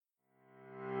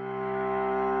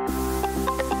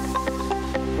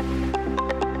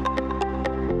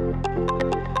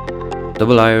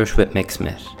Double Irish with Mick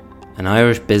Smith, an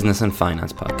Irish business and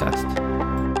finance podcast.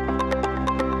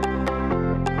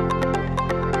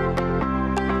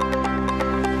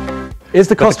 Is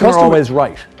the customer always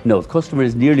right? No, the customer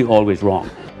is nearly always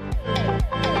wrong.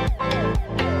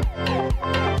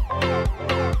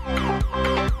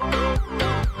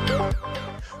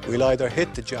 We'll either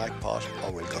hit the jackpot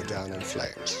or we'll go down in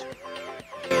flames.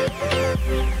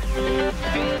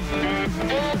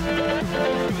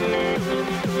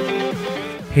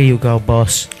 Here you go,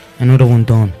 boss. Another one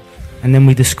done. And then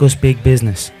we discuss big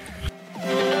business.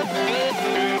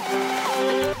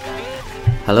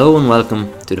 Hello and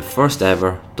welcome to the first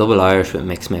ever Double Irish with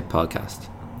Mick Smith podcast.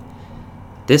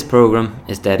 This programme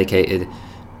is dedicated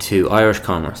to Irish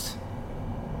commerce.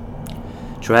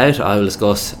 Throughout, I will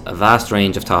discuss a vast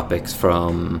range of topics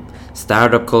from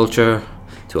startup culture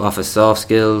to office soft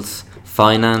skills,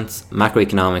 finance,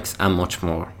 macroeconomics and much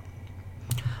more.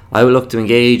 I will look to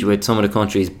engage with some of the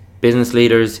country's business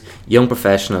leaders, young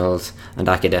professionals and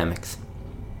academics.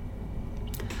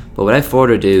 But without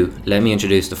further ado, let me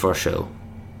introduce the first show.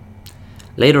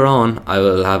 Later on, I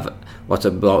will have what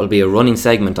will be a running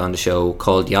segment on the show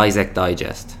called the Isaac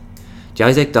Digest. The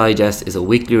Isaac Digest is a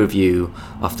weekly review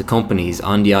of the companies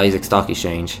on the Isaac Stock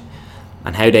Exchange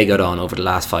and how they got on over the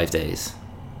last 5 days.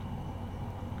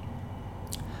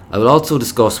 I will also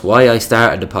discuss why I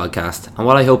started the podcast and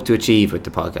what I hope to achieve with the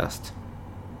podcast.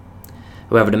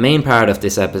 However, the main part of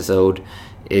this episode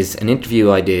is an interview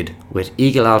I did with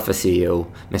Eagle Alpha CEO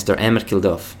Mr. Emmett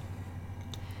Kilduff.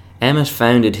 Emmett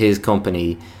founded his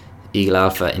company Eagle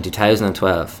Alpha in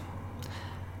 2012.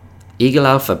 Eagle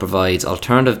Alpha provides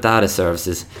alternative data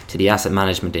services to the asset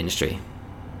management industry.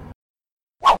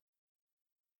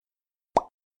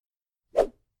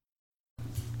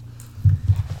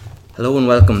 Hello and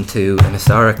welcome to an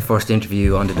historic first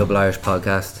interview on the Double Irish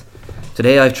podcast.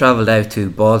 Today I've travelled out to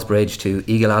Ballsbridge to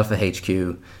Eagle Alpha HQ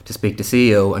to speak to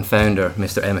CEO and founder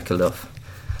Mr. Emmett Kilduff.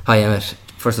 Hi Emmett,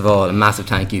 first of all a massive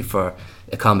thank you for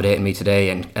accommodating me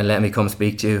today and letting me come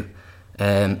speak to you.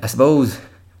 I suppose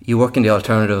you work in the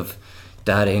alternative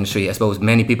data industry. I suppose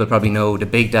many people probably know the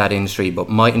big data industry but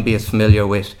mightn't be as familiar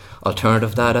with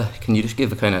alternative data. Can you just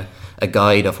give a kind of a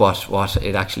guide of what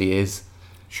it actually is?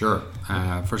 Sure.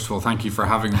 First of all, thank you for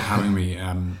having me.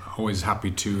 Always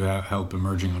happy to help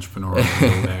emerging entrepreneurial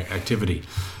activity.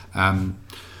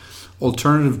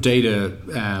 Alternative data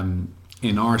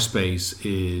in our space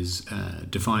is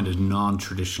defined as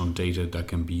non-traditional data that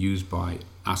can be used by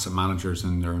asset managers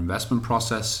in their investment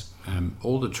process.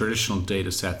 All the traditional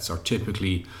data sets are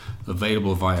typically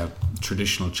available via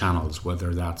traditional channels,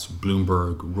 whether that's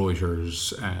Bloomberg,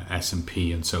 Reuters,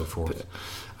 S&P and so forth.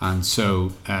 And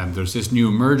so there's this new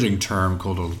emerging term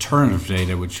called alternative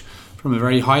data, which from a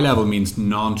very high level means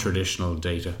non-traditional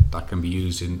data that can be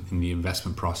used in the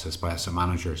investment process by asset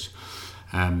managers.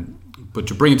 But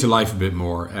to bring it to life a bit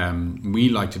more, we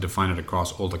like to define it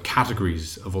across all the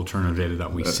categories of alternative data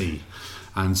that we see.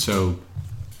 And so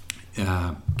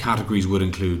categories would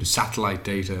include satellite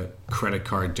data, credit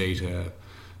card data,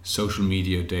 social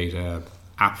media data,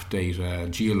 app data,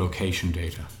 geolocation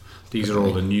data. These are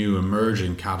all the new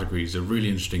emerging categories of really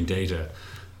interesting data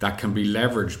that can be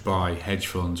leveraged by hedge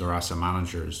funds or asset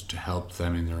managers to help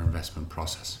them in their investment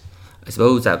process. I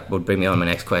suppose that would bring me on my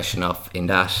next question of in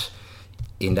that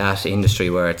industry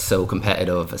where it's so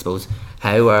competitive, I suppose,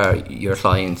 how are your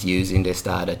clients using this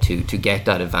data to get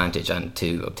that advantage and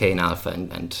to obtain alpha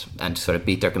and sort of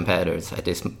beat their competitors at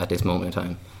this moment in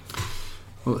time?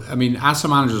 Well, I mean, asset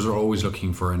managers are always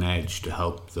looking for an edge to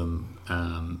help them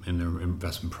in their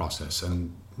investment process.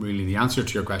 And really the answer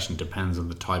to your question depends on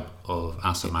the type of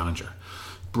asset manager.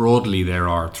 Broadly, there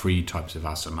are three types of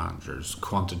asset managers: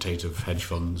 quantitative hedge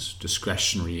funds,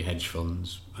 discretionary hedge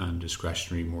funds, and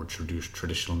discretionary, more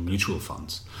traditional mutual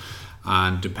funds.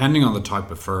 And depending on the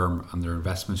type of firm and their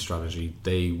investment strategy,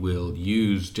 they will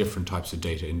use different types of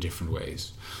data in different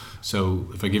ways. So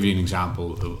if I give you an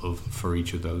example of for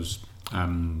each of those,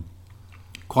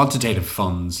 quantitative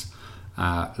funds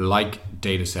like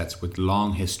data sets with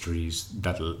long histories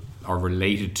that are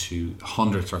related to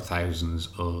hundreds or thousands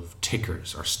of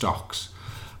tickers or stocks,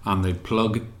 and they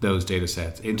plug those data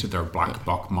sets into their black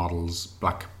box models,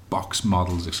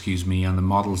 and the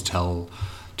models tell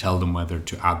them whether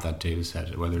to add that data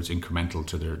set, whether it's incremental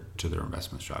to their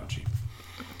investment strategy.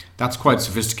 That's quite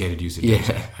sophisticated use of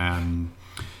data.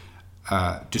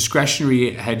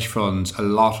 Discretionary hedge funds, a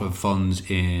lot of funds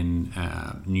in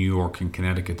New York and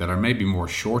Connecticut that are maybe more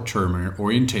short-term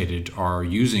orientated are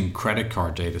using credit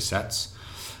card data sets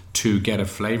to get a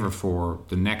flavor for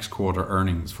the next quarter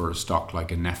earnings for a stock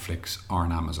like a Netflix or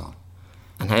an Amazon.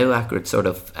 And how accurate sort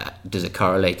of does it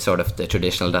correlate sort of the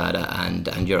traditional data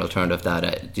and your alternative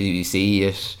data? Do you see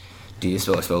it? Do you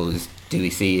suppose do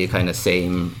we see kind of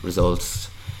same results,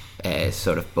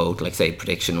 sort of both, like say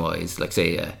prediction wise, like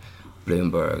say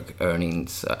Bloomberg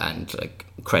earnings and like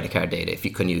credit card data?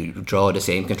 Can you draw the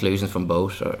same conclusions from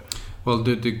both? Or well,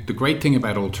 the great thing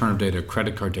about alternative data,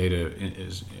 credit card data,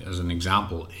 is, as an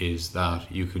example, is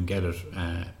that you can get it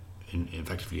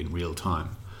effectively in real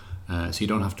time. So you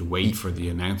don't have to wait for the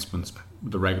announcements,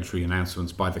 the regulatory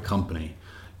announcements by the company.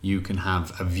 You can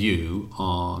have a view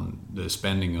on the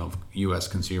spending of US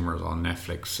consumers on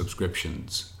Netflix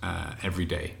subscriptions every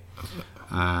day.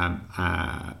 And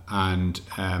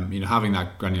having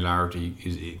that granularity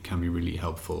it can be really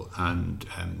helpful and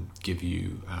give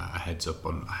you a heads up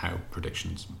on how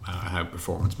how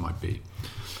performance might be.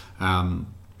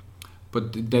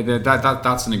 But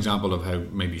that's an example of how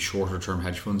maybe shorter term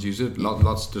hedge funds use it.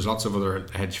 There's lots of other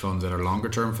hedge funds that are longer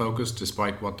term focused,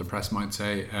 despite what the press might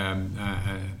say. And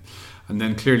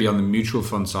then clearly on the mutual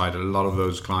fund side, a lot of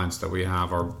those clients that we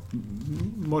have are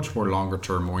much more longer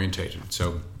term orientated.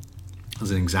 So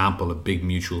as an example, a big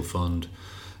mutual fund,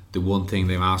 the one thing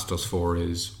they've asked us for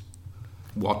is,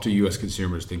 what do US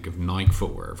consumers think of Nike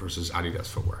footwear versus Adidas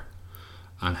footwear?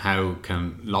 And how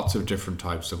can lots of different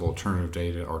types of alternative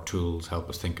data or tools help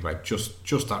us think about just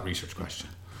that research question?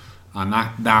 And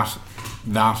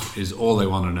that is all they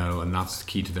want to know, and that's the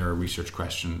key to their research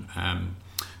question,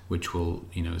 which will,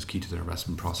 is key to their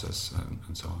investment process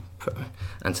and so on.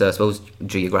 And so I suppose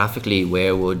geographically,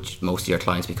 where would most of your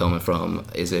clients be coming from?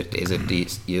 Is it the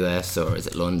US or is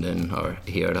it London or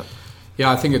here? Yeah,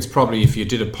 I think it's probably, if you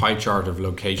did a pie chart of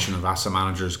location of asset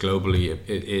managers globally,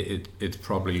 it's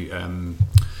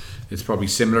probably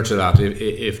similar to that,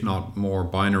 if not more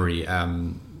binary.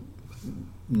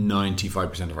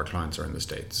 95% of our clients are in the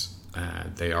States.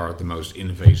 They are the most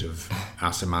innovative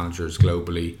asset managers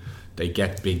globally. They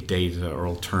get big data or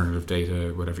alternative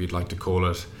data, whatever you'd like to call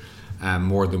it,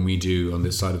 more than we do on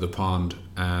this side of the pond.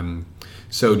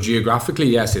 So geographically,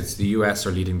 yes, it's the US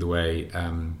are leading the way.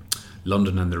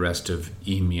 London and the rest of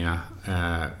EMEA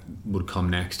would come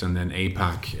next, and then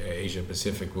APAC, Asia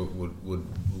Pacific,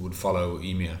 would follow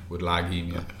EMEA, would lag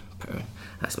EMEA.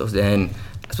 I suppose my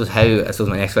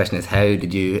next question is, how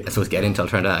did you get into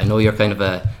alternative? I know you're kind of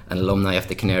an alumni of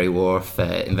the Canary Wharf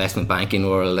investment banking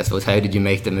world. I suppose, how did you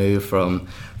make the move from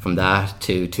that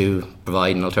to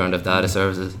providing alternative data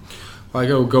services? I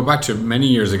go back to many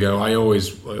years ago. I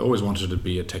always wanted to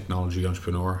be a technology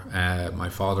entrepreneur. My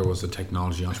father was a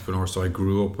technology entrepreneur, so I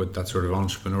grew up with that sort of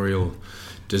entrepreneurial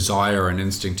desire and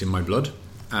instinct in my blood.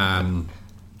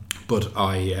 But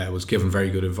I was given very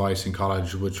good advice in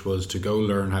college, which was to go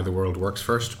learn how the world works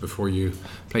first before you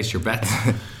place your bets,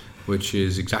 which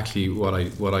is exactly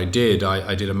what I did.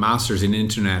 I did a master's in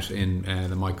internet in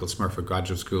the Michael Smurfit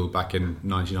Graduate School back in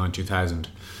 1999-2000,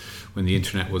 when the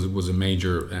internet was a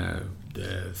major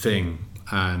thing.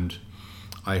 And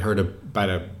I heard about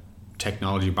a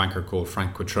technology banker called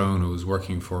Frank Quattrone, who was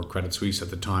working for Credit Suisse at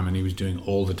the time, and he was doing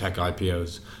all the tech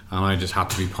IPOs, and I just had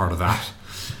to be part of that.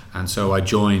 And so I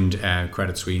joined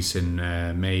Credit Suisse in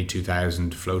May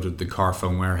 2000, floated the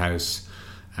Carphone warehouse,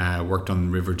 worked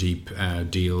on River Deep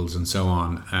deals and so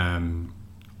on.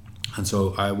 And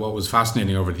so what was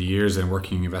fascinating over the years in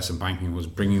working in investment banking was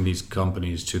bringing these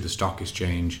companies to the stock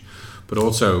exchange, but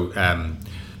also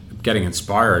getting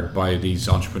inspired by these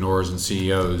entrepreneurs and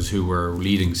CEOs who were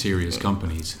leading serious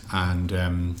companies.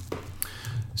 And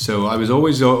so I was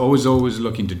always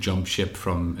looking to jump ship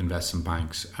from investment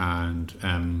banks.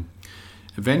 And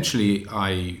eventually,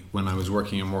 when I was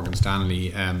working at Morgan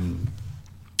Stanley, I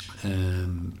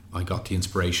got the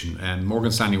inspiration. And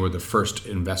Morgan Stanley were the first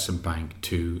investment bank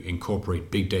to incorporate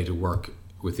big data work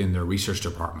within their research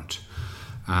department.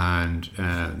 And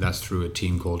that's through a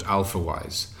team called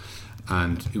AlphaWise.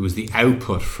 And it was the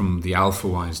output from the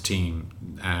AlphaWise team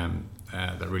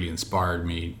that really inspired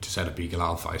me to set up Eagle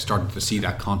Alpha. I started to see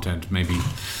that content maybe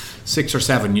 6 or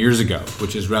 7 years ago,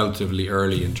 which is relatively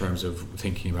early in terms of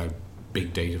thinking about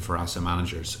big data for asset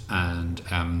managers. And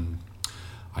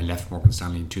I left Morgan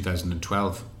Stanley in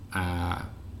 2012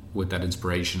 with that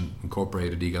inspiration,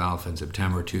 incorporated Eagle Alpha in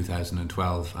September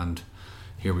 2012, and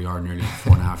here we are nearly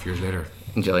 4.5 years later.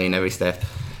 Enjoying every step.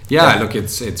 Yeah, look,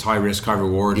 it's high risk, high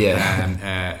reward.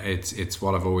 Yeah. It's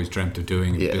what I've always dreamt of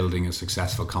doing, building a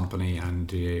successful company, and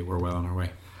we're well on our way.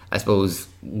 I suppose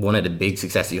one of the big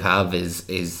successes you have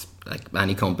is like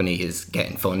any company is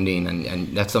getting funding,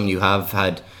 and that's something you have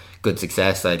had good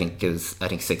success. I think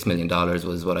 $6 million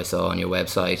was what I saw on your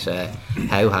website.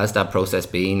 How has that process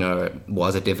been, or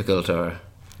was it difficult? Or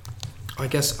I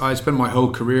guess I spent my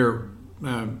whole career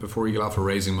before you get off for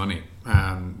raising money,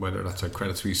 whether that's at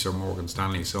Credit Suisse or Morgan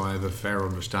Stanley. So I have a fair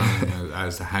understanding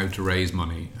as to how to raise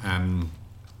money.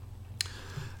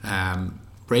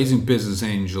 Raising business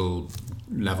angel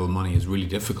level money is really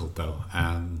difficult, though.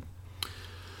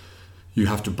 You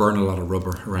have to burn a lot of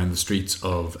rubber around the streets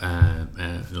of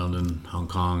London, Hong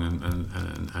Kong,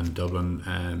 and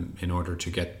Dublin in order to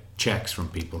get checks from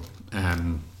people.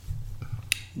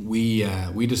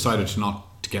 We decided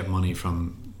to get money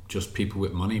from just people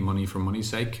with money for money's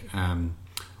sake.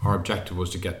 Our objective was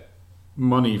to get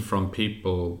money from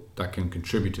people that can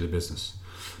contribute to the business.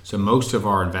 So most of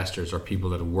our investors are people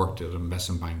that have worked at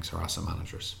investment banks or asset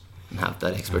managers. And have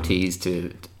that expertise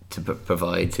to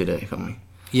provide to the company.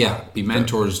 Yeah, be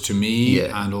mentors to me,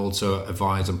 and also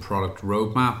advise on product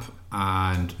roadmap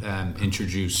and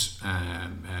introduce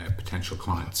potential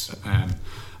clients. And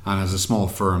as a small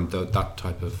firm, that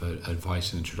type of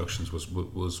advice and introductions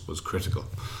was critical.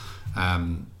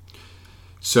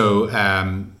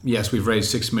 Yes, we've raised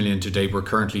 6 million to date. We're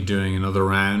currently doing another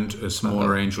round, a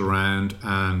smaller angel round,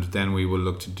 and then we will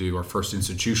look to do our first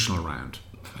institutional round,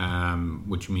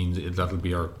 which means that'll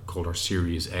be called our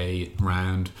Series A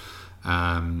round.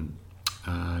 And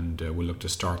we'll look to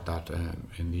start that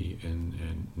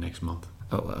in next month.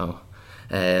 Oh wow!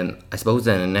 I suppose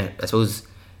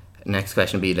next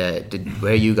question would be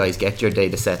where you guys get your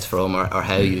data sets from, or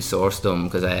how you source them,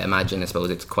 because I imagine, I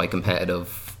suppose, it's quite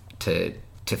competitive to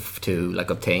like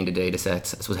obtain the data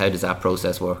sets. I suppose, how does that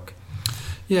process work?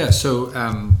 Yeah, so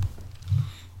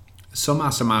some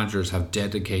asset managers have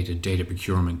dedicated data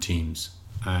procurement teams.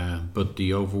 But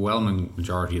the overwhelming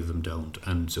majority of them don't,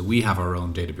 and so we have our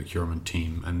own data procurement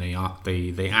team, and they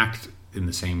act in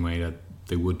the same way that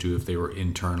they would do if they were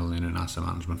internal in an asset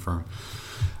management firm.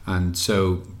 And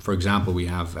so, for example, we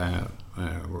have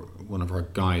one of our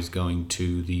guys going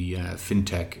to the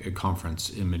FinTech conference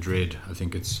in Madrid. I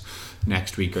think it's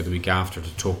next week or the week after,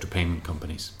 to talk to payment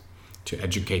companies, to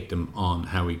educate them on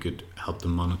how we could help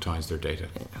them monetize their data.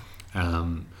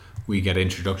 We get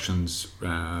introductions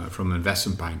from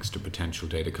investment banks to potential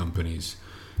data companies.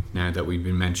 Now that we've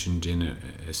been mentioned in a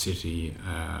Citi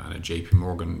and a JP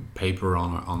Morgan paper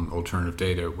on alternative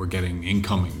data, we're getting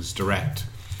incomings direct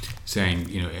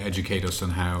saying, educate us on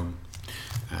how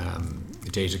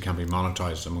data can be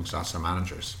monetized amongst asset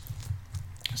managers.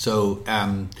 So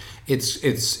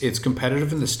it's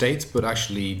competitive in the States, but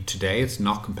actually today it's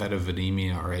not competitive in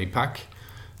EMEA or APAC.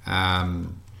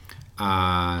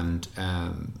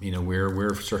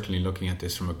 We're certainly looking at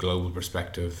this from a global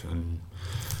perspective, and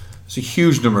there's a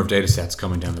huge number of data sets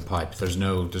coming down the pipe. There's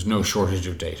no shortage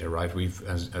of data, right? We've,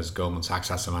 as Goldman Sachs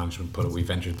Asset Management put it, we've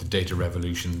entered the data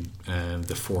revolution,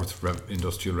 the fourth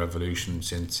industrial revolution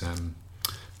since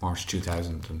March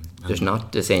 2000. And there's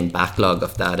not the same backlog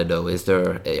of data, though, is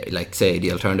there? Like, say,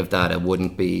 the alternative data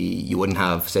you wouldn't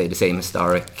have, say, the same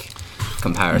historic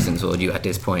comparisons, would you, at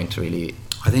this point, really?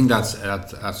 I think that's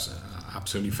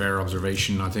absolutely fair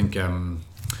observation. I think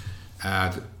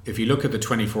if you look at the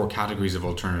 24 categories of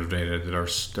alternative data,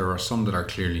 there are some that are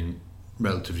clearly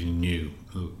relatively new,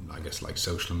 I guess, like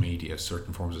social media,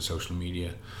 certain forms of social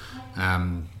media.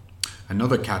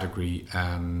 Another category,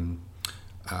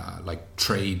 like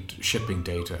trade shipping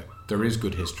data, there is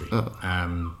good history.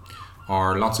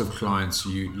 Or lots of clients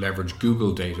leverage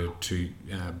Google data to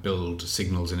build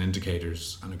signals and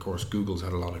indicators, and of course Google's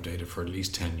had a lot of data for at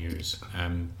least 10 years.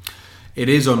 It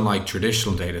is unlike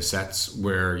traditional data sets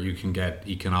where you can get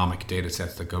economic data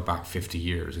sets that go back 50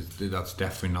 years. That's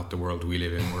definitely not the world we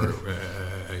live in. We're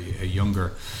a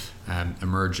younger,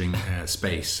 emerging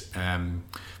space.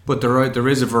 But there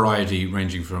is a variety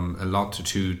ranging from a lot to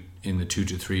 2 in the 2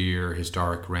 to 3 year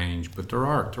historic range. But there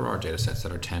are data sets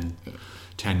that are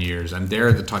 10 years, and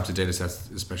they're the types of data sets,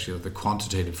 especially that the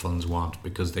quantitative funds want,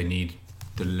 because they need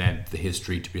the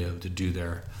history to be able to do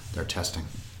their testing.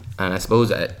 And I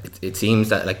suppose it seems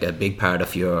that like a big part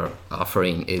of your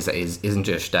offering isn't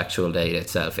just actual data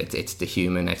itself, it's the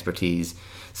human expertise.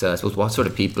 So I suppose, what sort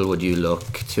of people would you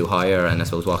look to hire, and I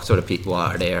suppose what sort of people,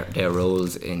 what are their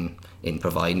roles in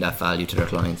providing that value to their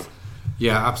clients?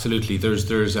 Yeah, absolutely. There's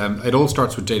it all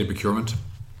starts with data procurement.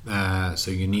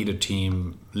 So you need a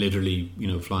team literally,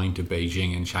 flying to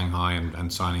Beijing and Shanghai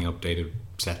and signing up data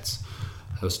sets.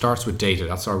 So it starts with data.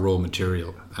 That's our raw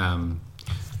material.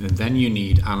 And then you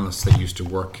need analysts that used to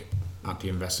work at the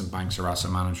investment banks or asset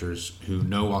managers who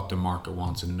know what the market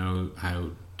wants and know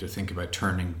how to think about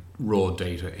turning raw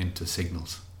data into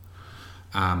signals.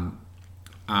 And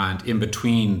in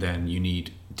between, then you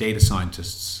need data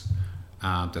scientists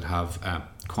that have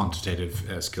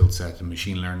quantitative skill set and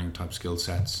machine learning type skill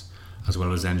sets, as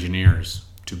well as engineers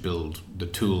to build the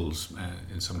tools.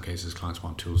 In some cases, clients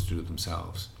want tools to do it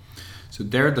themselves. So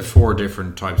they're the 4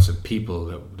 different types of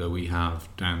people that we have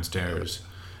downstairs.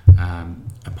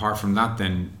 Apart from that,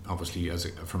 then obviously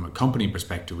from a company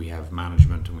perspective, we have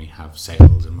management and we have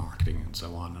sales and marketing and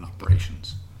so on, and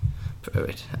operations.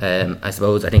 Perfect. I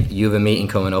think you have a meeting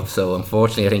coming up, so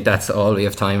unfortunately I think that's all we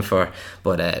have time for.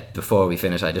 But before we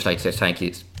finish, I'd just like to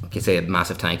say a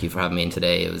massive thank you for having me in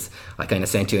today. I kind of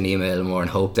sent you an email more in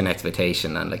hope than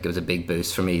expectation, and it was a big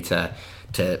boost for me to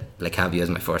have you as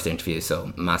my first interview.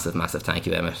 So massive thank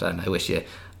you, Emmett, and I wish you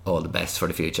all the best for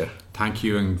the future. Thank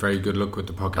you, and very good luck with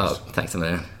the podcast. Thanks a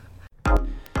million.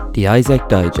 The ISAC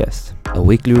Digest, a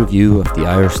weekly review of the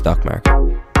Irish stock market.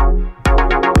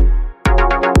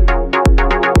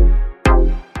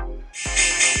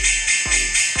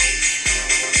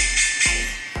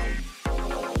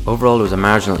 Overall, there was a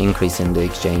marginal increase in the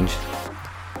exchange.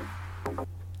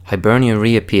 Hibernia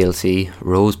Ria plc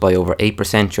rose by over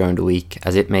 8% during the week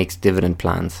as it makes dividend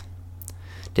plans.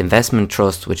 The investment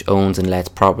trust, which owns and lets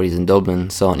properties in Dublin,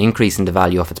 saw an increase in the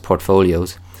value of its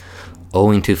portfolios,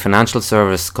 owing to financial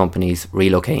service companies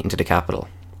relocating to the capital.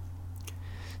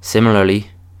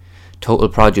 Similarly, Total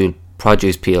Produce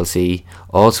plc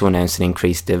also announced an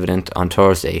increased dividend on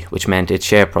Thursday, which meant its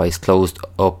share price closed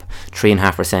up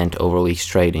 3.5% over a week's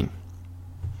trading.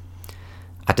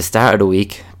 At the start of the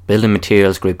week, building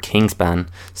materials group Kingspan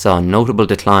saw a notable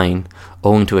decline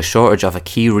owing to a shortage of a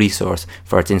key resource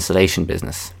for its insulation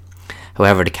business.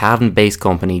 However, the Cavan-based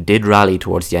company did rally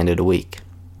towards the end of the week.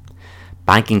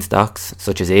 Banking stocks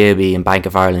such as AIB and Bank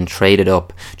of Ireland traded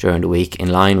up during the week in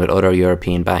line with other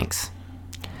European banks.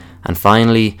 And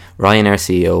finally, Ryanair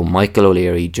CEO Michael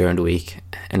O'Leary during the week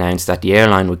announced that the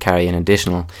airline would carry an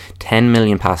additional 10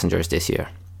 million passengers this year.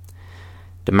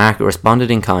 The market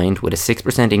responded in kind with a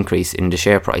 6% increase in the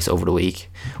share price over the week,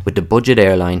 with the budget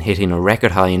airline hitting a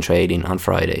record high in trading on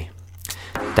Friday.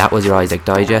 That was your ISAC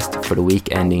Digest for the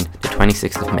week ending the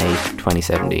 26th of May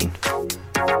 2017.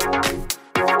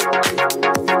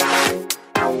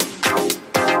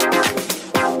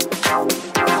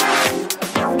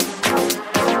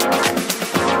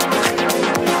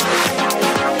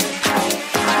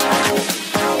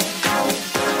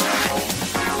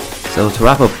 So to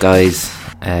wrap up, guys,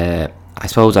 I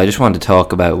suppose I just want to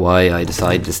talk about why I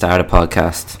decided to start a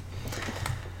podcast.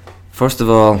 First of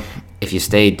all, if you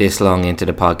stayed this long into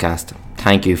the podcast,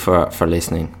 thank you for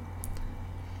listening.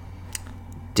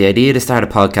 The idea to start a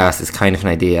podcast is kind of an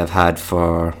idea I've had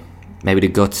for maybe the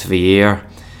guts of a year.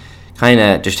 Kind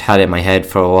of just had it in my head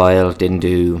for a while, didn't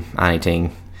do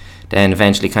anything. Then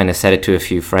eventually kind of said it to a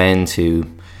few friends who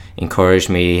encouraged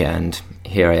me, and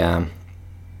here I am.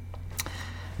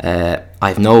 I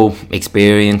have no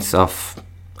experience of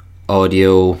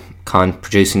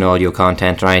producing audio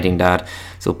content or anything like that,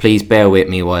 so please bear with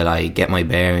me while I get my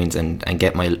bearings and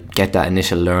get that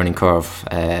initial learning curve.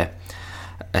 I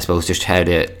suppose just how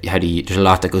to there's a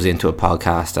lot that goes into a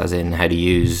podcast, as in how to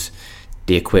use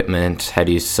the equipment, how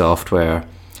to use software,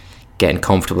 getting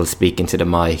comfortable speaking to the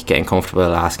mic, getting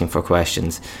comfortable asking for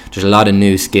questions. There's a lot of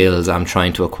new skills I'm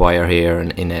trying to acquire here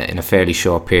in a fairly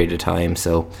short period of time,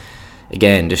 so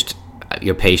again, just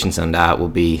your patience on that will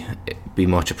be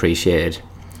much appreciated.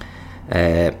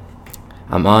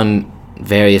 I'm on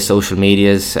various social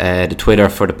medias. The Twitter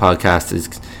for the podcast is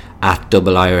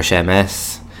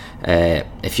 @IrishMS.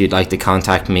 If you'd like to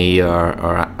contact me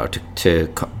or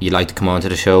you'd like to come onto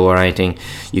the show or anything,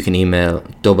 you can email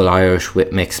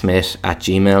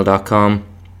doubleirishwithmicksmith@gmail.com.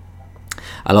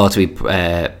 I'll also be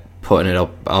putting it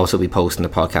up. I'll also be posting the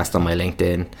podcast on my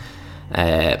LinkedIn.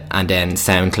 And then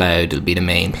SoundCloud will be the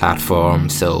main platform,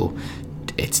 so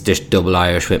it's just Double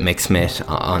Irish with Mick Smith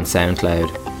on SoundCloud.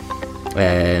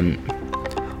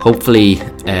 Hopefully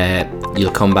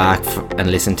you'll come back and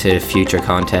listen to future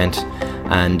content,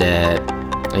 and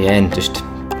again, just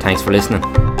thanks for listening.